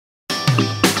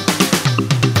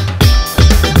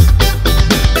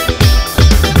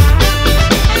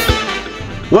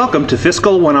Welcome to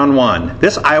Fiscal One-on-One.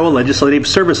 This Iowa Legislative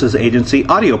Services Agency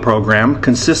audio program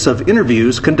consists of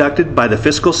interviews conducted by the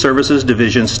Fiscal Services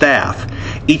Division staff.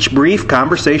 Each brief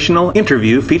conversational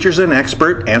interview features an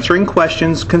expert answering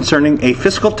questions concerning a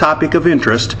fiscal topic of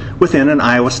interest within an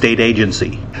Iowa state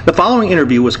agency. The following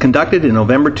interview was conducted in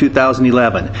November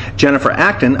 2011. Jennifer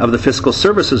Acton of the Fiscal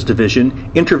Services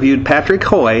Division interviewed Patrick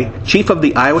Hoy, Chief of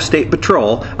the Iowa State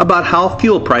Patrol, about how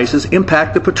fuel prices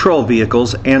impact the patrol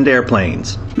vehicles and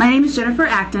airplanes. My name is Jennifer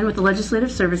Acton with the Legislative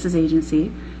Services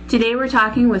Agency. Today we're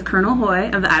talking with Colonel Hoy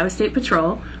of the Iowa State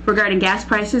Patrol regarding gas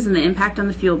prices and the impact on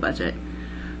the fuel budget.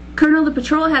 Colonel, the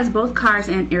patrol has both cars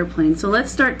and airplanes, so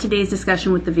let's start today's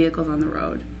discussion with the vehicles on the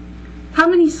road. How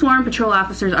many sworn patrol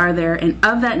officers are there, and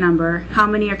of that number, how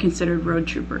many are considered road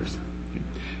troopers?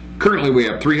 Currently we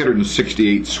have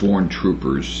 368 sworn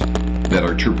troopers that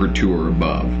are Trooper 2 or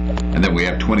above, and then we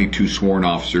have 22 sworn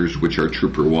officers which are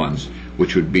Trooper 1s,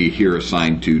 which would be here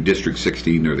assigned to District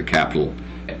 16 or the Capitol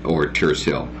or Terrace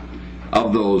Hill.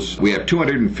 Of those, we have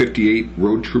 258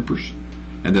 road troopers,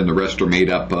 and then the rest are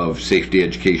made up of safety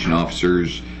education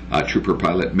officers, trooper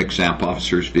pilot, mixed amp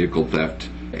officers, vehicle theft,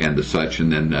 and the such,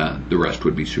 and then the rest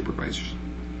would be supervisors.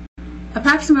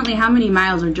 Approximately how many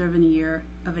miles are driven a year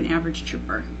of an average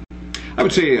trooper? I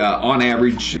would say on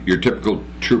average, your typical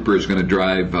trooper is going to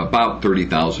drive about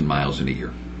 30,000 miles in a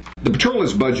year. The patrol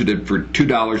is budgeted for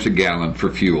 $2 a gallon for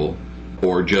fuel,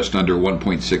 or just under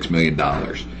 $1.6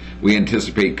 million. We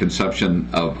anticipate consumption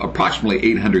of approximately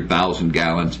 800,000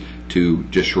 gallons to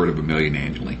just short of $1 million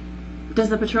annually. Does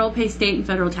the patrol pay state and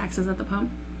federal taxes at the pump?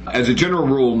 As a general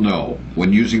rule, no.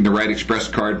 When using the Right Express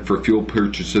card for fuel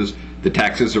purchases, the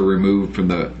taxes are removed from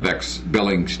the VEX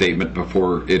billing statement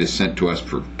before it is sent to us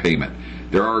for payment.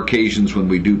 There are occasions when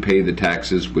we do pay the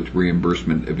taxes with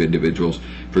reimbursement of individuals.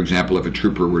 For example, if a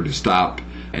trooper were to stop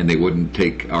and they wouldn't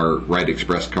take our Right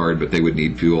Express card but they would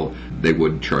need fuel, they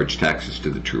would charge taxes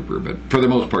to the trooper. But for the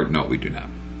most part, no, we do not.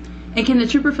 And can the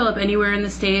trooper fill up anywhere in the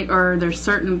state, or are there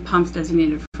certain pumps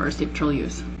designated for state patrol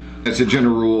use? As a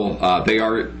general rule, they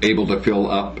are able to fill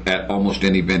up at almost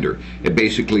any vendor. It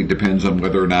basically depends on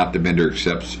whether or not the vendor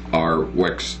accepts our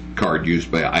WEX card used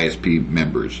by ISP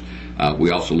members. We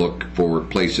also look for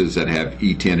places that have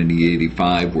E10 and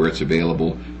E85 where it's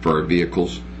available for our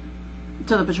vehicles.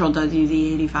 So the patrol does use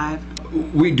E85?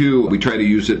 We do. We try to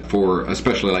use it for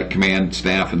especially like command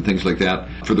staff and things like that.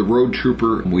 For the road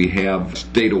trooper, we have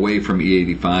stayed away from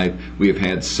E85. We have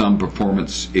had some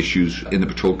performance issues in the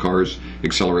patrol cars,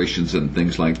 accelerations and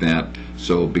things like that.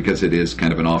 So because it is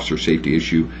kind of an officer safety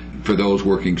issue, for those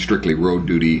working strictly road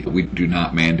duty, we do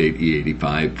not mandate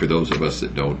E85. For those of us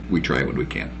that don't, we try when we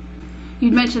can.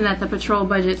 You'd mentioned that the patrol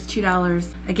budget's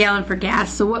 $2 a gallon for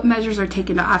gas, so what measures are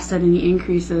taken to offset any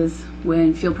increases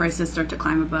when fuel prices start to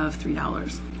climb above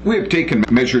 $3? We have taken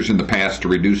measures in the past to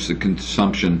reduce the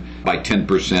consumption by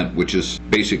 10%, which is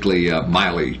basically a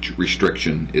mileage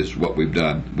restriction is what we've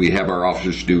done. We have our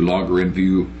officers do longer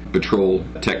in-view patrol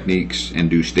techniques and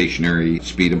do stationary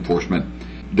speed enforcement.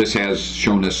 This has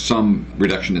shown us some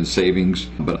reduction in savings,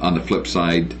 but on the flip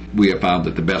side, we have found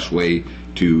that the best way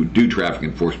to do traffic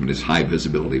enforcement is high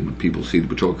visibility. When people see the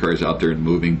patrol cars out there and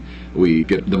moving, we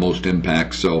get the most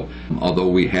impact. So although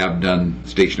we have done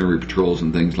stationary patrols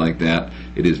and things like that,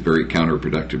 it is very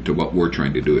counterproductive to what we're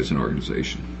trying to do as an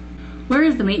organization. Where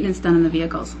is the maintenance done on the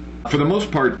vehicles? For the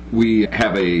most part, we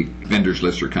have a vendors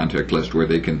list or contact list where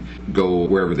they can go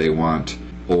wherever they want.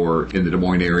 Or in the Des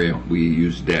Moines area, we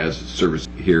use DAS service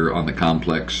here on the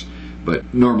complex.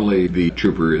 But normally the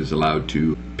trooper is allowed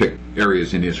to pick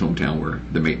areas in his hometown where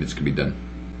the maintenance can be done.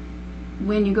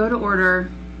 When you go to order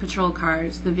patrol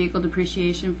cars, the Vehicle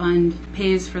Depreciation Fund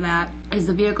pays for that. Is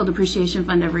the Vehicle Depreciation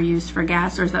Fund ever used for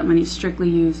gas, or is that money strictly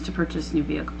used to purchase new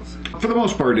vehicles? For the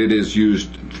most part, it is used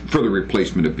for the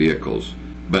replacement of vehicles.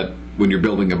 But when you're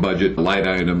building a budget, light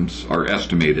items are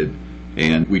estimated,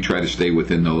 and we try to stay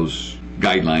within those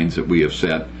guidelines that we have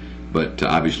set. But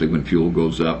obviously when fuel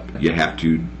goes up, you have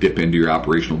to dip into your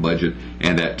operational budget,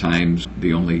 and at times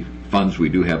the only funds we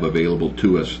do have available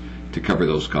to us to cover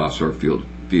those costs are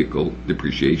vehicle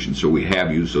depreciation. So we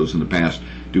have used those in the past.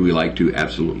 Do we like to?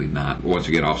 Absolutely not. Once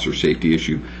again, officer safety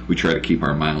issue, we try to keep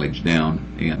our mileage down,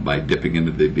 and by dipping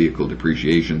into the vehicle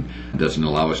depreciation, it doesn't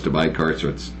allow us to buy cars, so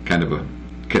it's kind of a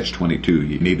catch-22.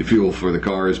 You need the fuel for the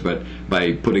cars, but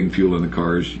by putting fuel in the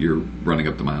cars, you're running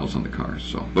up the miles on the cars.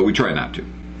 So, but we try not to.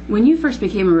 When you first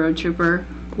became a road trooper,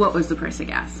 what was the price of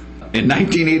gas? In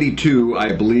 1982,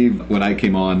 I believe when I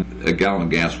came on, a gallon of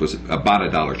gas was about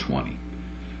 $1.20.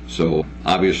 So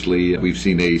obviously we've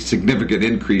seen a significant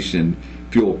increase in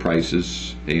fuel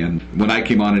prices, and when I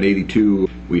came on in 82,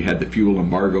 We had the fuel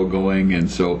embargo going, and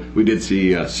so we did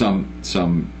see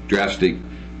some drastic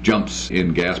jumps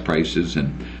in gas prices.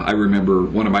 And I remember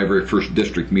one of my very first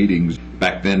district meetings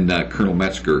back then, Colonel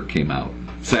Metzger came out.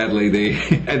 Sadly,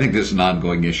 I think this is an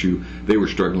ongoing issue. They were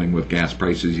struggling with gas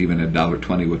prices, even at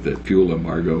 $1.20 with the fuel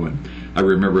embargo. And I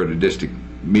remember at a district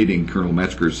meeting, Colonel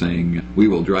Metzger saying, "We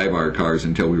will drive our cars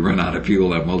until we run out of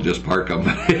fuel, and we'll just park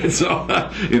them." So,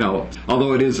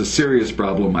 although it is a serious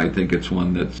problem, I think it's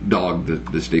one that's dogged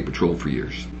the State Patrol for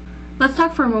years. Let's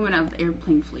talk for a moment of the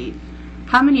airplane fleet.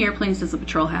 How many airplanes does the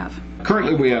patrol have?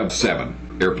 Currently, we have 7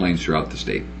 airplanes throughout the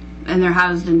state. And they're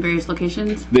housed in various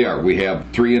locations? They are. We have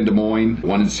 3 in Des Moines,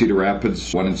 1 in Cedar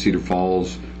Rapids, 1 in Cedar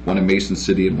Falls, 1 in Mason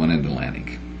City, and 1 in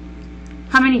Atlantic.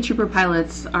 How many trooper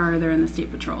pilots are there in the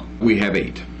State Patrol? We have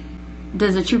 8.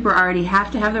 Does a trooper already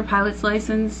have to have their pilot's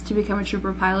license to become a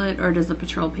trooper pilot, or does the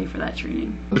patrol pay for that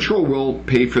training? The patrol will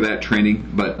pay for that training,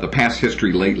 but the past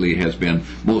history lately has been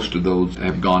most of those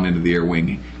have gone into the Air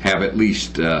Wing, have at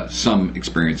least some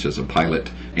experience as a pilot.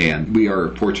 And we are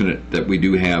fortunate that we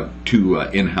do have 2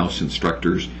 in-house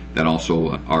instructors that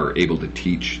also are able to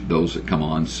teach those that come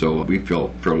on, so we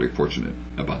feel fairly fortunate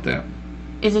about that.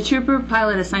 Is a trooper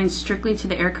pilot assigned strictly to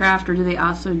the aircraft, or do they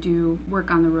also do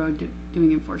work on the road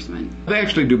doing enforcement? They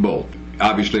actually do both.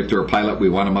 Obviously, if they're a pilot, we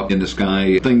want them up in the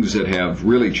sky. Things that have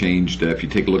really changed, if you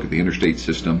take a look at the interstate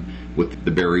system with the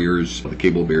barriers, the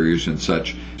cable barriers and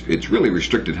such, it's really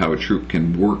restricted how a troop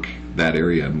can work that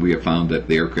area, and we have found that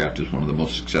the aircraft is one of the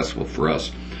most successful for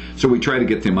us. So we try to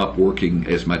get them up working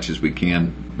as much as we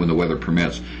can when the weather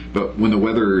permits. But when the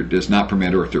weather does not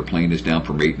permit, or if their plane is down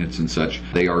for maintenance and such,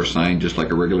 they are assigned just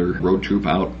like a regular road troop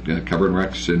out, covering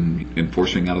wrecks and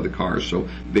enforcing out of the cars. So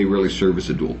they really serve as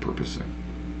a dual purpose there.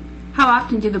 How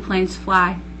often do the planes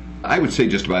fly? I would say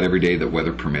just about every day that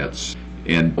weather permits.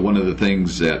 And one of the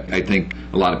things that I think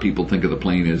a lot of people think of the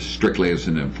plane as strictly as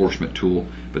an enforcement tool,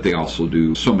 but they also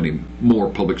do so many more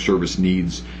public service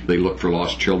needs. They look for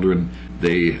lost children.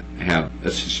 They have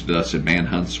assisted us in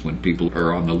manhunts when people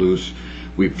are on the loose.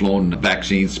 We've flown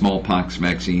vaccines, smallpox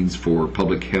vaccines for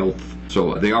public health.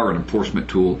 So they are an enforcement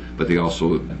tool, but they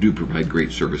also do provide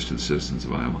great service to the citizens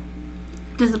of Iowa.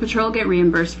 Does the patrol get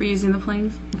reimbursed for using the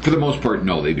planes? For the most part,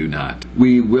 no, they do not.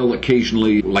 We will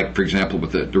occasionally, like for example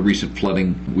with the recent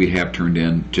flooding, we have turned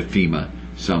in to FEMA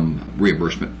some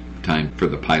reimbursement time for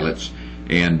the pilots.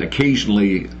 And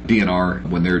occasionally DNR,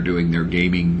 when they're doing their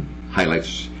gaming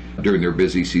highlights during their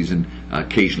busy season,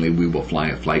 occasionally we will fly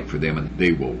a flight for them and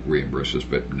they will reimburse us.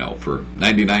 But no, for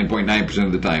 99.9%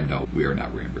 of the time, no, we are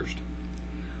not reimbursed.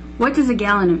 What does a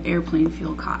gallon of airplane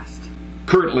fuel cost?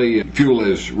 Currently, fuel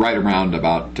is right around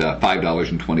about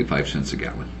 $5.25 a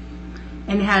gallon.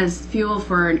 And has fuel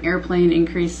for an airplane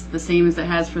increased the same as it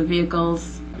has for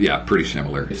vehicles? Yeah, pretty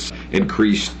similar. It's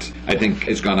increased, I think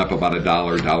it's gone up about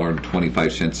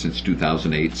 $1.25 since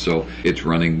 2008, so it's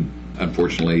running,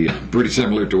 unfortunately, pretty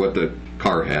similar to what the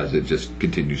car has. It just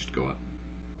continues to go up.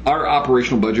 Our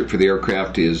operational budget for the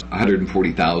aircraft is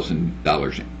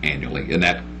 $140,000 annually, and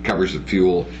that covers the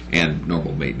fuel and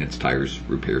normal maintenance, tires,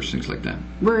 repairs, things like that.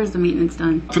 Where is the maintenance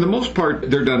done? For the most part,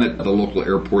 they're done at the local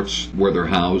airports where they're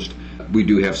housed. We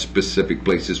do have specific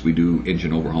places we do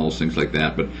engine overhauls, things like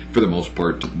that, but for the most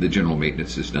part, the general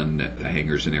maintenance is done at the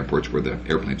hangars and airports where the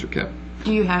airplanes are kept.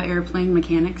 Do you have airplane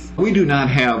mechanics? We do not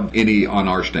have any on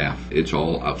our staff. It's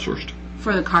all outsourced.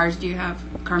 For the cars, do you have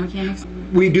car mechanics?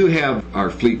 We do have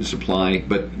our fleet and supply,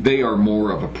 but they are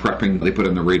more of a prepping. They put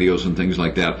in the radios and things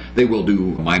like that. They will do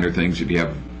minor things. If you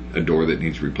have a door that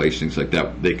needs replaced, things like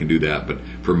that, they can do that. But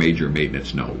for major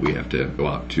maintenance, no. We have to go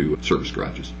out to service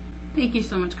garages. Thank you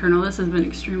so much, Colonel. This has been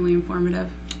extremely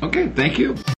informative. Okay, thank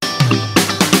you.